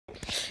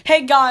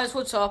Hey guys,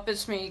 what's up?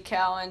 It's me,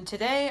 Cal, and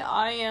today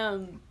I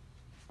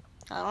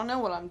don't know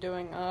what I'm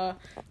doing.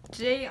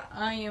 Today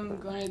I am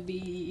going to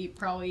be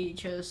probably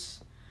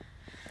just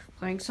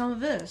playing some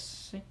of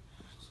this.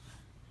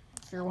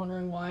 If you're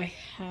wondering why I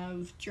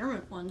have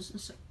German ones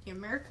instead of the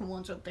American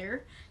ones up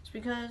there, it's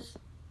because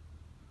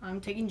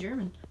I'm taking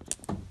German.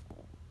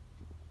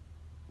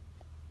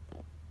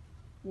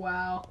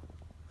 Wow.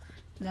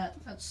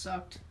 That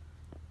sucked.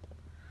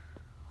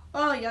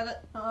 Oh yeah,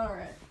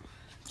 alright.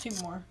 Two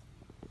more.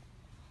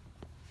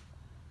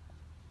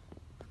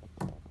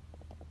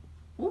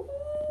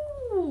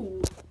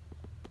 Ooh!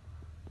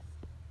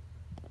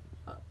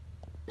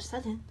 Is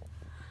that it?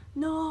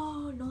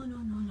 No.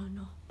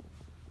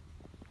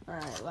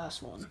 Alright,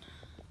 last one.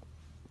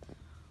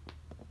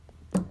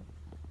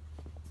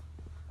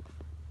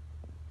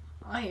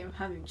 I am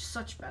having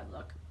such bad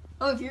luck.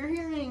 Oh, if you're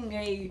hearing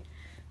a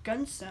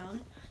gun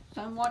sound,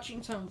 I'm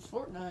watching some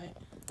Fortnite.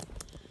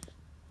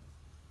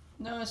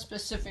 No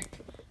specific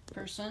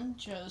person,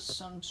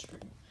 just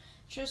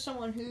just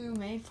someone who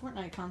made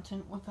Fortnite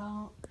content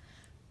without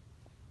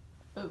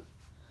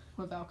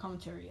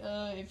commentary.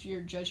 If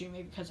you're judging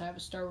me because I have a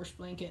Star Wars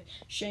blanket,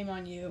 shame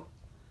on you.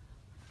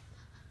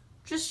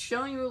 Just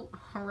showing you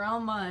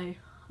around my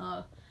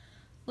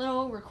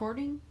little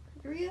recording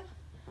area.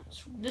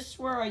 This is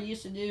where I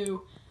used to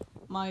do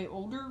my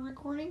older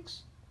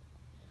recordings.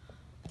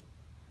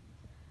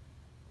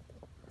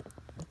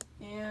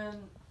 And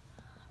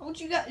how would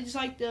you guys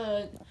like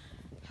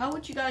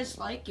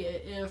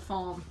it if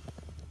hold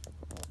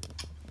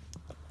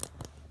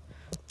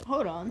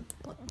on.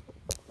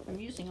 I'm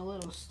using a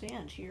little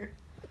stand here.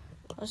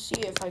 Let's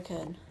see if I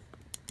can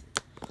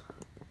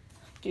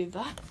do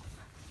that.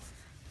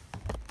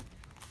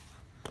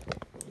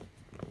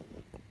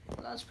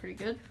 Well, that's pretty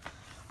good.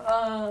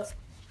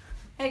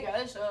 Hey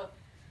guys,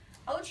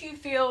 how would you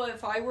feel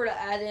if I were to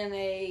add in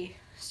a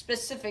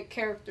specific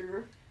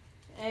character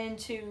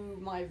into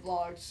my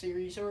vlog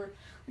series, or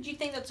would you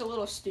think that's a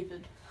little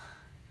stupid?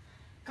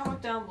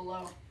 Comment down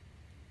below.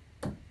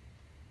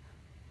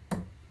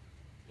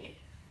 Yeah.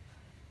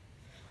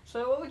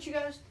 So what would you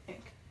guys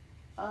think?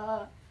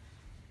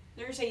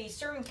 There's a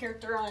certain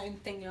character I'm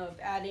thinking of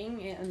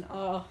adding, and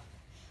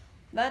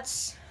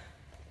that's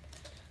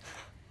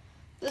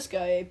this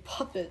guy, a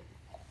puppet.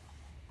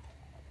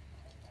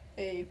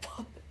 A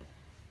puppet.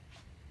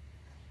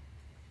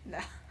 Nah.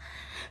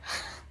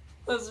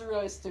 That's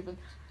really stupid.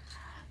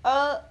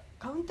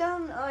 Comment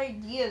down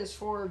ideas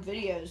for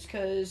videos,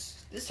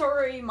 because this is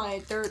already my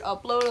third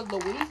upload of the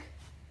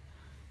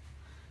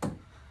week.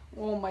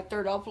 Well, my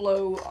third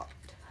upload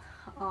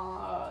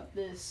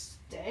this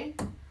day.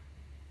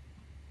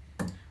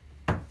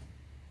 How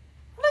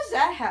does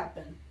that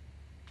happen?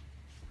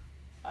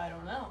 I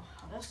don't know.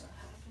 How does that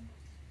happen?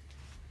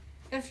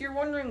 If you're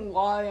wondering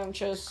why I'm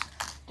just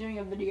doing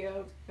a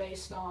video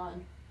based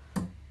on...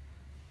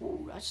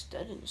 Ooh, that's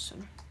dead in the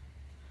center.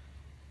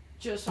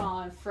 Just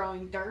on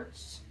throwing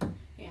darts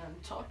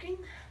and talking,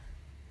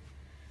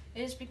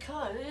 is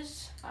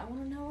because I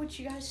want to know what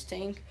you guys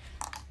think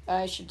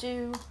I should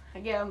do.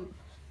 Again,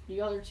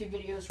 the other two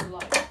videos were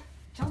like,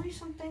 tell me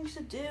some things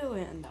to do,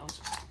 and that was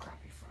a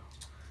crappy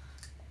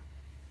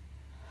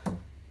throw.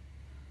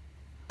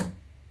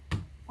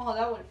 Oh,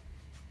 that would...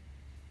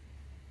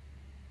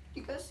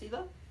 You guys see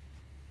that?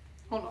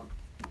 Hold on.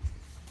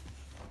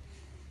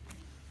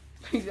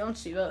 You don't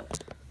see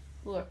that.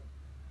 Look.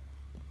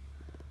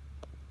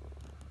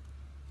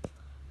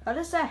 How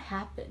does that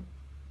happen?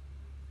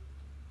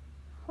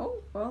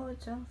 Oh, well,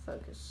 it's out of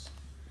focus.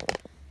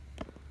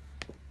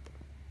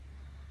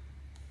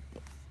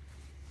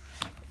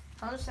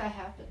 How does that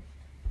happen?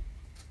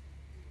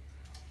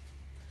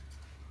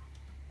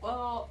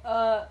 Well,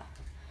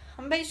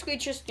 I'm basically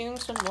just doing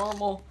some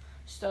normal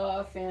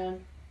stuff,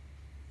 and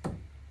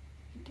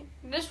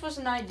this was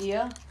an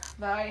idea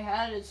that I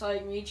had. It's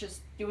like me just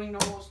doing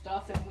normal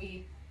stuff, and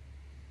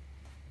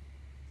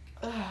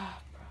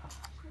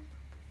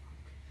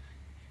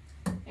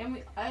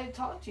I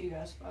talked to you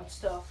guys about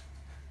stuff.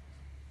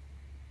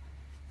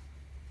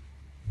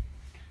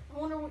 I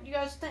wonder what you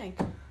guys think.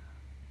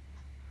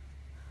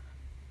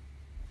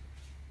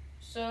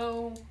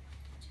 So,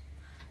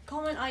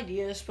 comment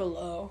ideas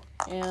below,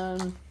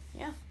 and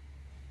yeah,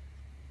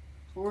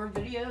 for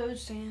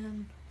videos,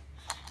 and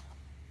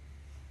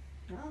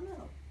I don't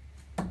know.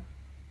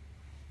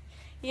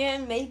 Yeah,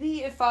 and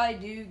maybe if I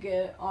do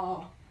get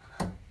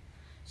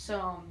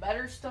some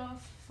better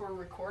stuff for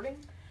recording,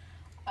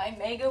 I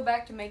may go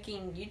back to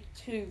making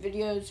YouTube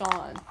videos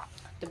on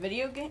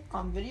video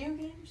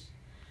games.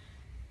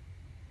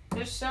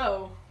 If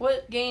so,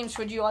 what games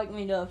would you like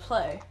me to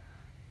play?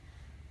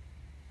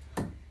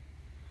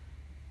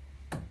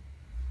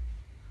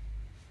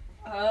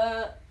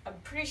 I'm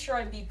pretty sure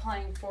I'd be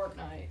playing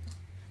Fortnite.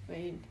 I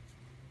mean,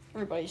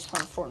 everybody's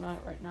playing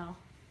Fortnite right now.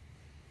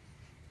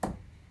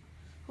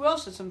 Who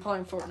else has been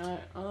playing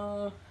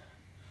Fortnite?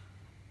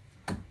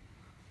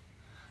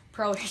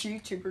 Probably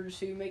YouTubers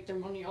who make their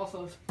money off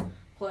of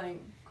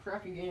playing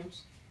crappy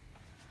games.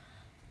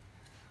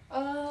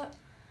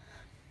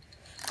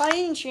 by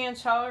any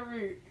chance,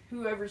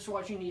 whoever's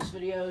watching these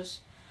videos,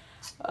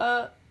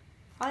 I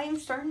am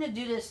starting to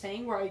do this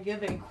thing where I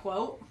give a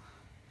quote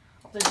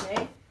of the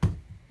day.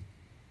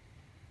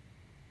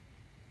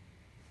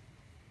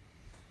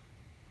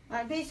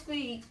 I'm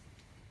basically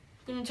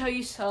going to tell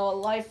you a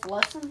life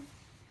lesson.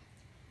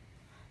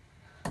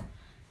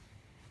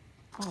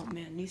 Oh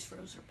man, these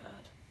froze are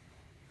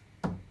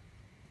bad.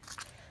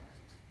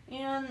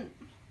 And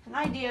an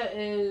idea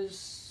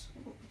is,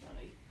 I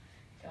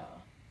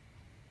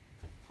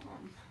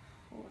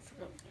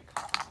forgot what they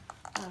call it.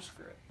 Oh,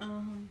 screw it.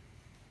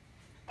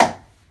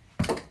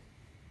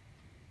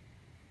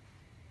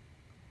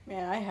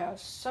 Man, I have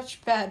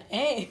such bad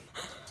aim.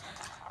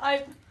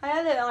 I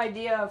had an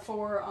idea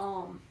for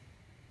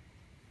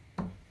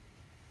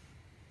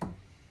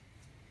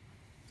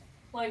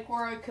like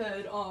where I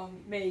could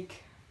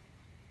make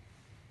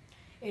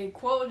a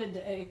quote a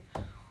day,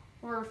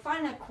 or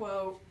find a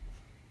quote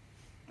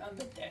of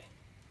the day.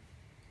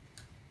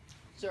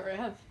 Sorry, I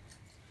have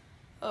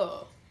a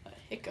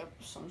hiccup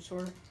of some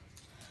sort.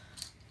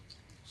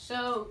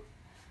 So,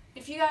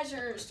 if you guys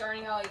are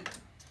starting out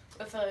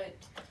with a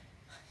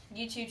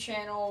YouTube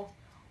channel,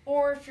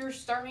 or if you're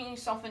starting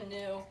something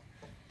new,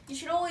 you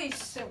should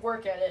always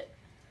work at it.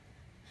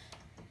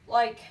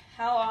 Like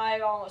how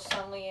I almost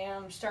suddenly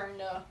am starting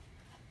to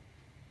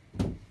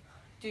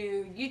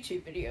do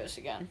YouTube videos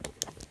again.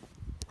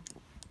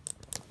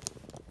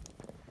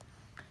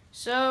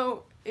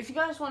 So, if you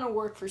guys want to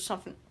work for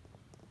something,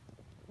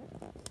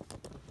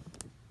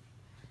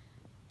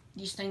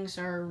 these things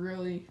are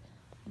really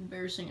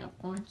embarrassing at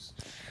points.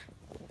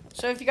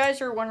 So, if you guys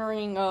are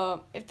wondering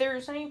if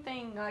there's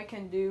anything I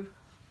can do,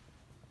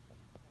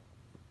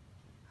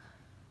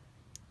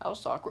 that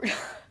was awkward.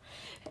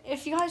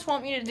 If you guys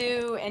want me to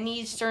do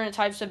any certain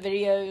types of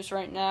videos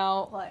right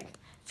now, like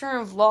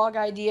certain vlog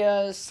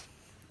ideas,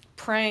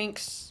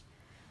 pranks,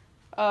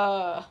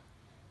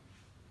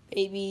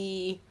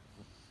 maybe,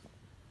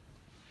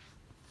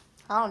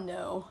 I don't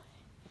know,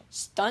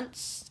 stunt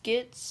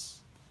skits,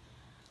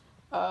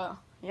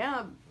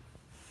 yeah,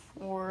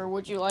 or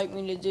would you like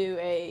me to do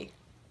a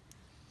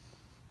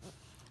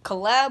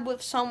collab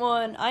with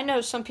someone? I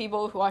know some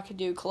people who I could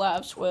do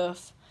collabs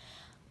with,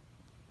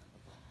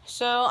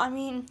 so, I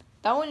mean,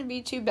 that wouldn't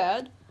be too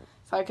bad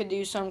if I could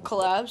do some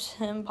collabs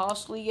and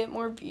possibly get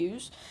more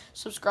views,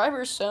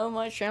 subscribers, so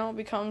my channel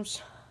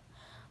becomes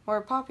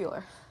more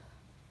popular.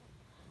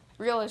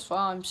 I realize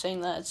while I'm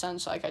saying that, it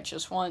sounds like I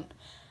just want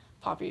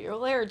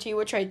popularity,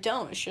 which I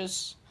don't. It's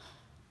just,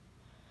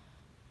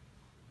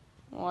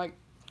 like,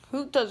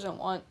 who doesn't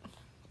want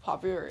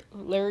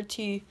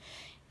popularity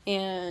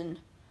and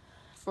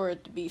for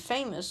it to be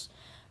famous?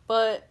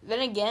 But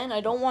then again,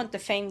 I don't want the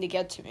fame to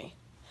get to me.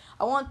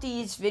 I want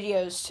these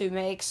videos to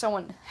make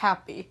someone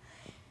happy.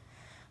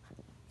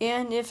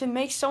 And if it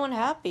makes someone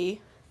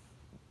happy,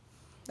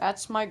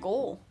 that's my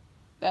goal.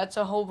 That's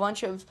a whole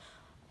bunch of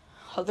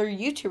other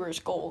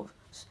YouTubers' goals.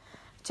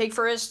 Take,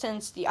 for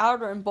instance, the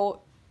Ireland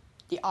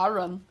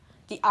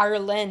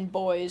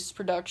Boys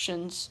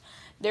Productions.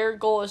 Their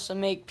goal is to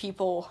make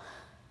people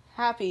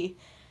happy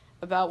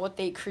about what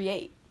they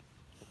create.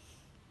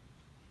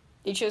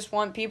 They just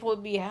want people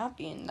to be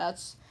happy, and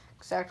that's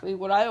exactly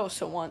what I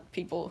also want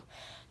people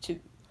to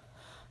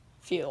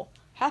feel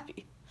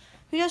happy.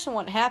 Who doesn't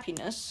want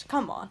happiness?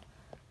 Come on.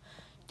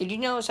 Did you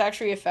know it's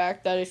actually a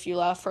fact that if you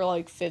laugh for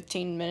like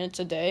 15 minutes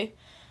a day,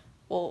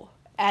 well,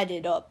 add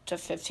it up to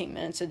 15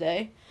 minutes a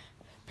day.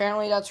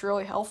 Apparently that's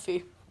really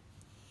healthy.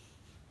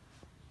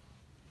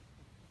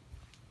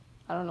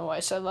 I don't know why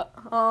I said that.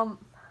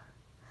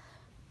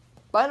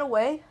 By the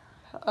way,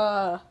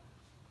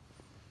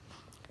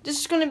 this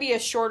is going to be a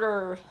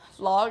shorter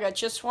vlog. I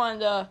just wanted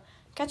to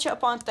catch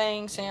up on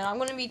things, and I'm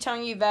going to be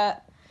telling you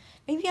that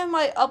maybe I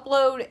might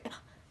upload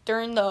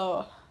during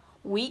the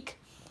week.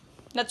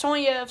 That's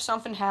only if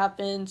something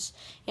happens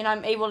and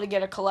I'm able to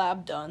get a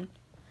collab done.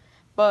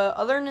 But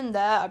other than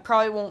that, I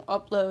probably won't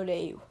upload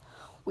a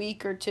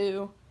week or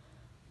two.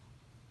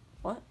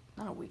 What?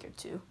 Not a week or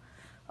two.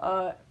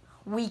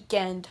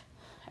 Weekend.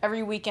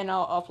 Every weekend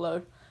I'll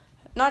upload.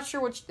 Not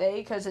sure which day,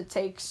 because it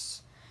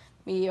takes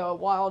me a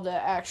while to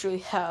actually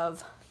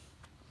have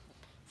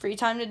free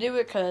time to do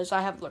it, because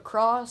I have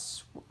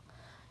lacrosse.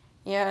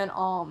 And,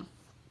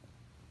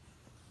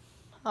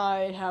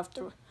 I'd have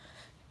to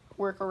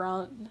work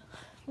around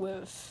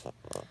with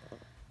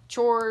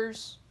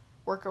chores.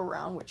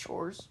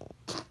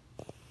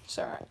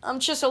 Sorry, I'm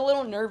just a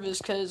little nervous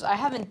because I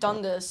haven't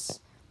done this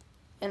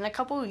in a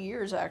couple of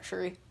years,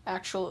 actually.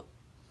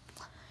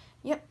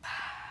 Yep.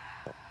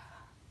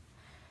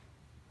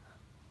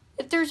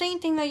 If there's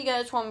anything that you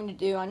guys want me to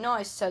do, I know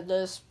I said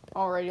this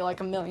already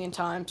like a million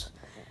times.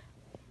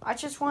 I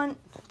just want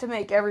to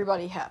make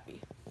everybody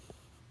happy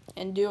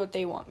and do what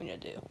they want me to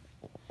do.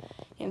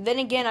 And then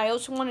again, I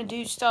also want to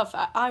do stuff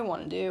I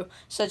want to do,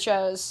 such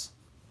as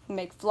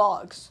make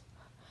vlogs.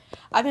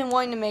 I've been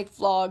wanting to make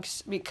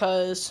vlogs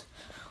because,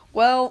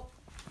 well,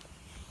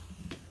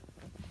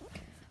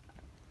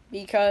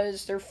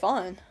 because they're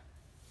fun.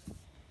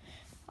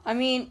 I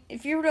mean,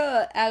 if you were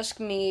to ask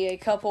me a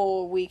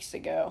couple weeks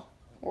ago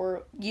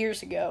or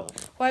years ago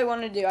what I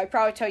want to do, I'd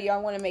probably tell you I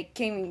want to make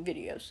gaming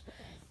videos.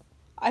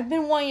 I've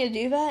been wanting to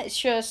do that. It's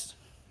just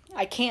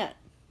I can't.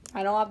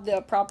 I don't have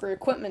the proper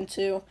equipment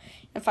to.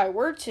 If I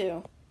were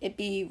to, it'd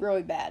be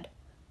really bad.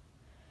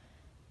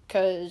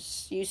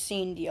 Because you've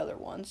seen the other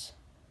ones.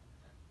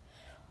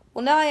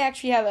 Well, now I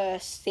actually have a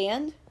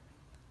stand.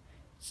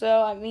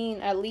 So, I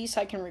mean, at least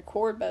I can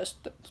record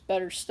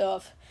better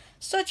stuff.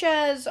 Such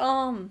as,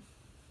 the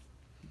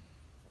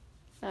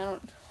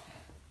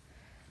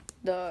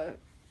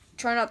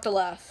Try Not to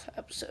Laugh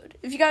episode.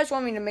 If you guys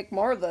want me to make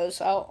more of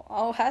those,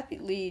 I'll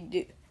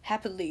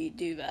happily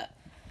do that.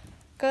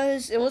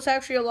 Because it was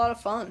actually a lot of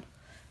fun.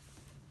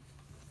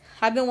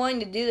 I've been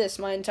wanting to do this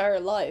my entire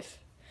life.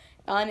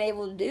 I'm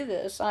able to do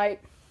this. I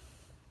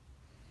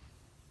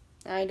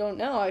don't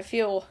know. I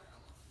feel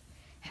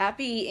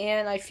happy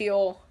and I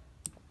feel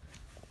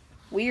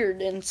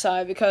weird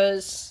inside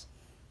because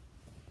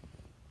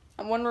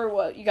I wonder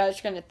what you guys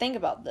are going to think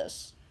about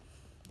this.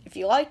 If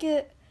you like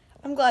it,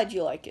 I'm glad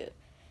you like it.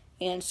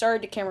 And sorry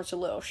the camera's a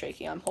little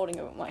shaky. I'm holding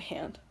it with my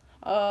hand.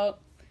 My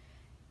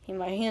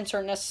hands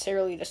aren't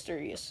necessarily the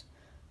sturdiest.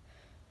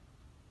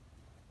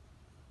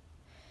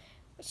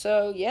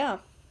 So, yeah.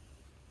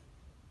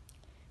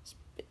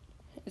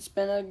 It's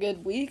been a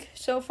good week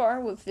so far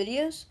with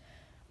videos.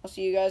 I'll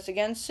see you guys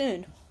again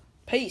soon.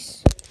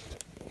 Peace.